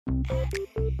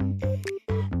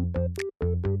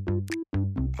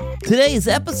Today's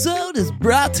episode is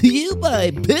brought to you by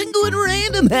Penguin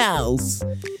Random House.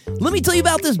 Let me tell you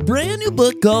about this brand new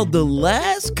book called The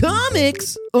Last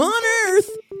Comics on Earth.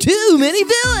 Too many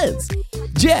villains.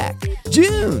 Jack,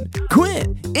 June,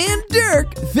 Quint, and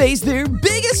Dirk face their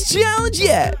biggest challenge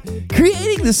yet,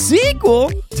 creating the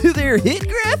sequel to their hit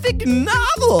graphic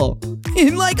novel.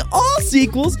 And like all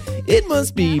sequels, it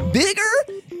must be bigger,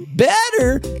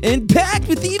 better, and packed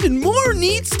with even more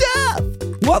neat stuff.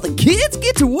 While the kids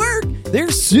get to work, their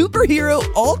superhero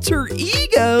alter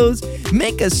egos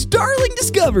make a startling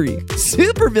discovery.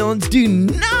 Supervillains do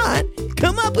not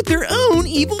come up with their own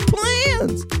evil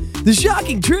plans. The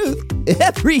shocking truth,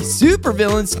 every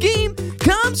supervillain scheme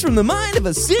comes from the mind of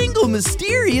a single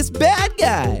mysterious bad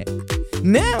guy.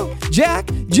 Now,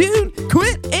 Jack, June,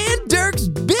 Quint, and Dirk's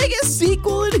biggest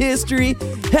sequel in history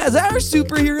has our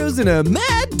superheroes in a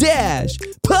mad dash,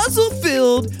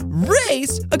 puzzle-filled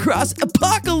race across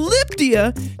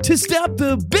Apocalyptia to stop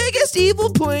the biggest evil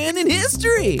plan in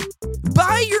history.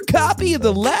 Buy your copy of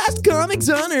The Last Comics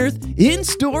on Earth in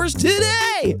stores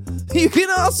today. You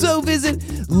can also visit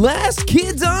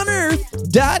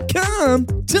lastkidsonearth.com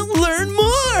to learn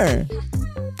more.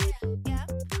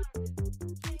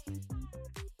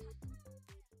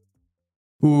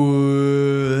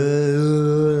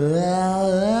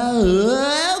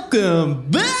 Welcome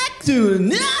back to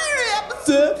another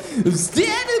episode of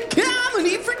Stand-Up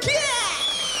Comedy for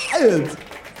Kids.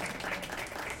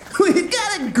 We've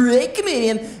got a great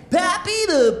comedian, Pappy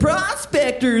the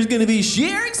Prospector, is going to be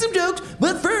sharing some jokes,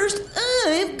 but first,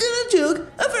 I'm going to joke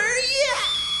for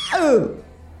you.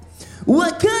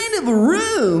 What kind of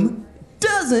room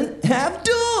doesn't have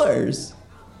doors?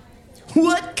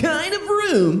 What kind of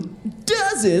room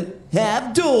doesn't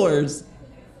have doors?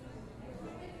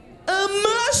 A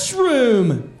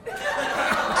mushroom.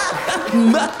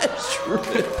 Mushroom.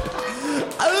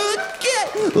 Okay,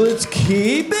 let's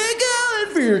keep it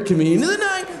going for your comedian of the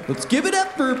night. Let's give it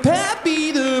up for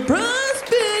Pappy the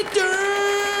Prospector.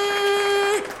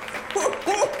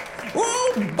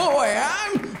 Oh boy,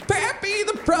 I'm Pappy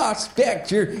the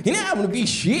Prospector, and I'm going to be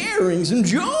sharing some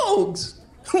jokes.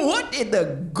 What did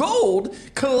the gold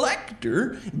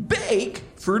collector bake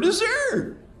for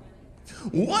dessert?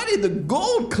 What did the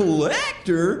gold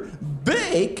collector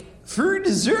bake for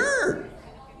dessert?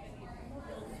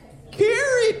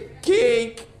 Carrot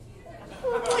cake.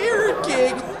 Carrot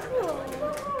cake.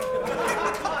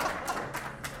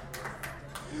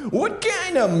 What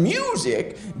kind of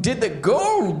music did the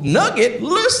gold nugget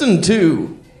listen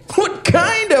to? What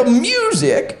kind of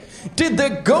music did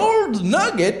the gold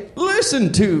nugget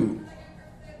listen to?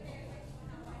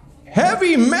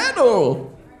 Heavy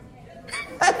metal.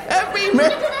 Heavy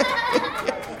metal.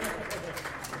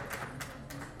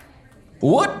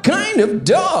 What kind of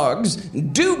dogs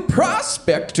do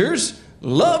prospectors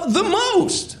love the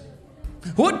most?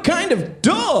 What kind of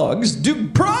dogs do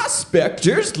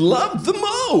prospectors love the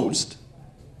most?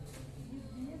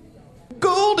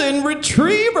 Golden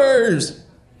retrievers.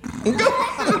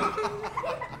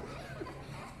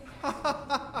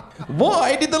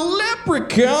 Why did the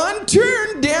leprechaun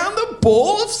turn down the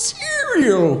bowl of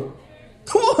cereal?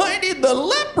 Why did the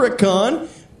leprechaun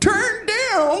turn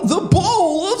down the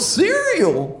bowl of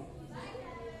cereal?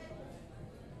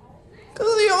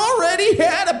 Because he already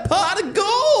had a pot of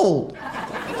gold.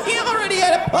 He already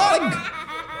had a pot of...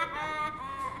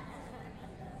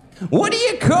 What do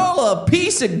you call a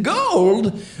piece of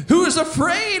gold who is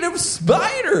afraid of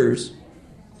spiders?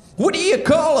 What do you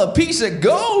call a piece of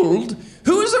gold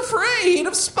who is afraid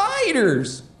of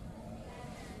spiders?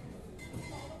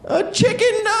 A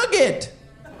chicken nugget.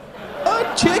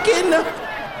 A chicken nugget.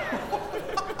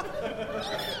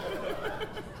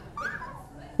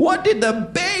 What did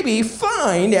the baby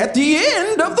find at the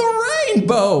end of the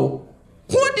rainbow?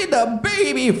 What did the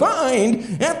baby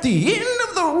find at the end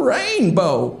of the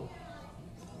rainbow?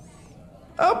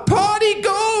 A pot of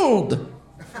gold.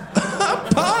 A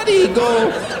pot of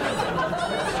gold.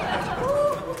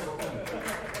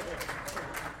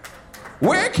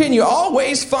 Where can you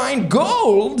always find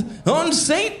gold on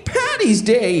St. Paddy's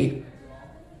Day?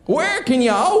 Where can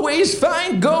you always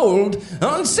find gold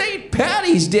on St.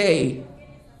 Paddy's Day?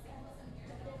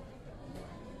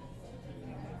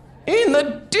 In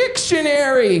the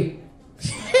dictionary. In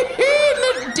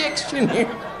the dictionary.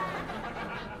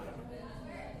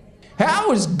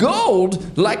 How is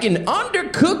gold like an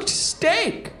undercooked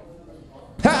steak?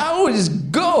 How is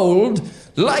gold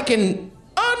like an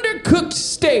undercooked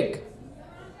steak?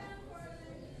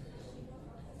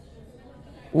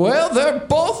 Well, they're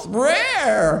both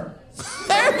rare.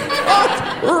 They're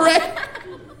both rare.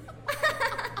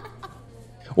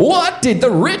 What did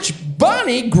the rich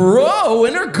bunny grow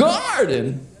in her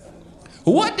garden?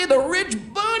 What did the rich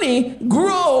bunny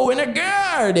grow in her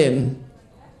garden?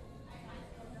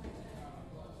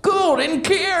 Golden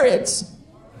carrots.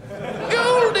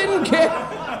 Golden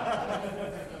carrots.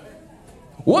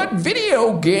 What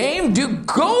video game do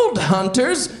gold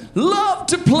hunters love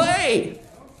to play?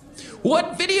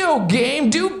 What video game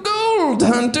do gold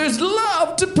hunters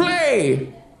love to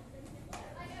play?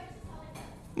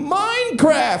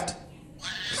 Minecraft.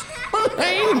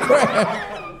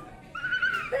 Minecraft.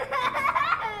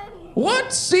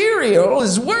 What cereal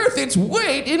is worth its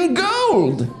weight in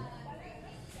gold?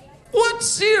 What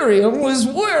cereal is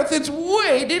worth its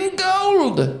weight in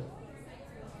gold?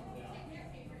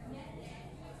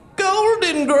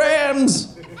 Golden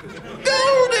grams.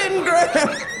 Golden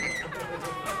grams.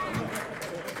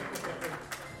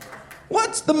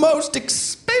 What's the most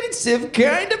expensive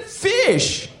kind of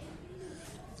fish?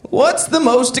 What's the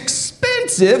most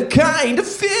expensive kind of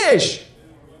fish?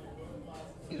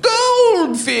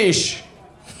 Goldfish.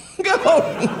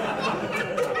 Gold.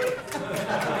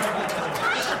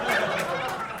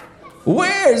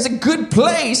 Where's a good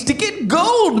place to get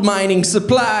gold mining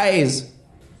supplies?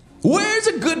 Where's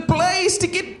a good place to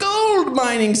get gold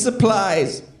mining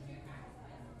supplies?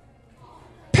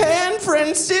 Pan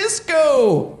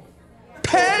Francisco.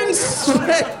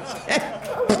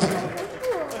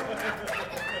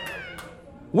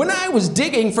 When I was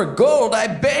digging for gold, I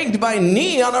banged my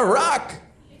knee on a rock.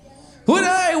 When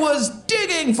I was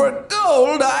digging for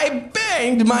gold, I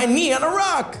banged my knee on a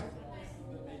rock.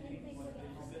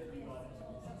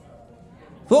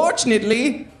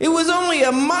 Fortunately, it was only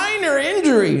a minor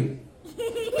injury.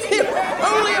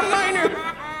 Only a minor.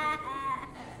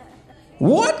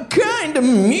 What kind of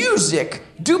music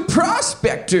do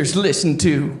prospectors listen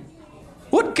to?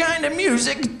 What kind of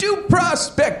music do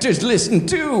prospectors listen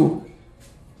to?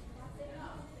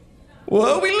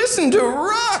 Well, we listen to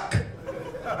rock.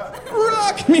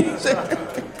 Rock music.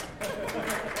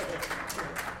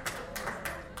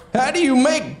 How do you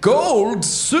make gold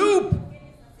soup?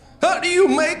 How do you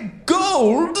make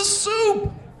gold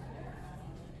soup?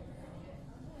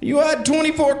 You had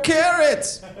 24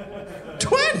 carats.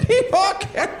 24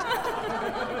 carats.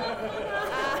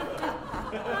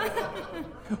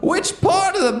 Which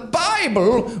part of the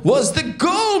Bible was the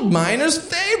gold miner's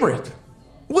favorite?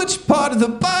 Which part of the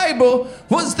Bible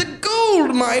was the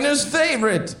gold miner's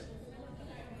favorite?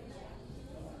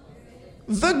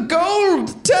 The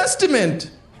Gold Testament.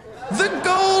 The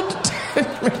Gold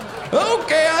Testament.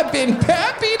 Okay, I've been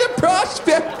Pappy the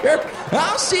Prospector.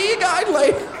 I'll see you guys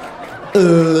later.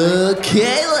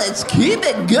 Okay, let's keep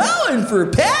it going for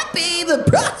Pappy the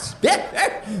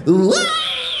Prospector.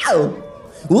 Wow!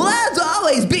 Well, as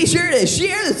always, be sure to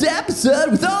share this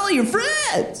episode with all your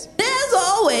friends. As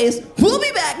always, we'll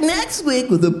be back next week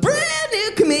with a brand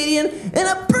new comedian and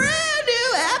a brand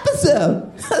new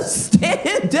episode of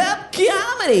stand-up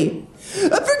comedy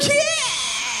for kids.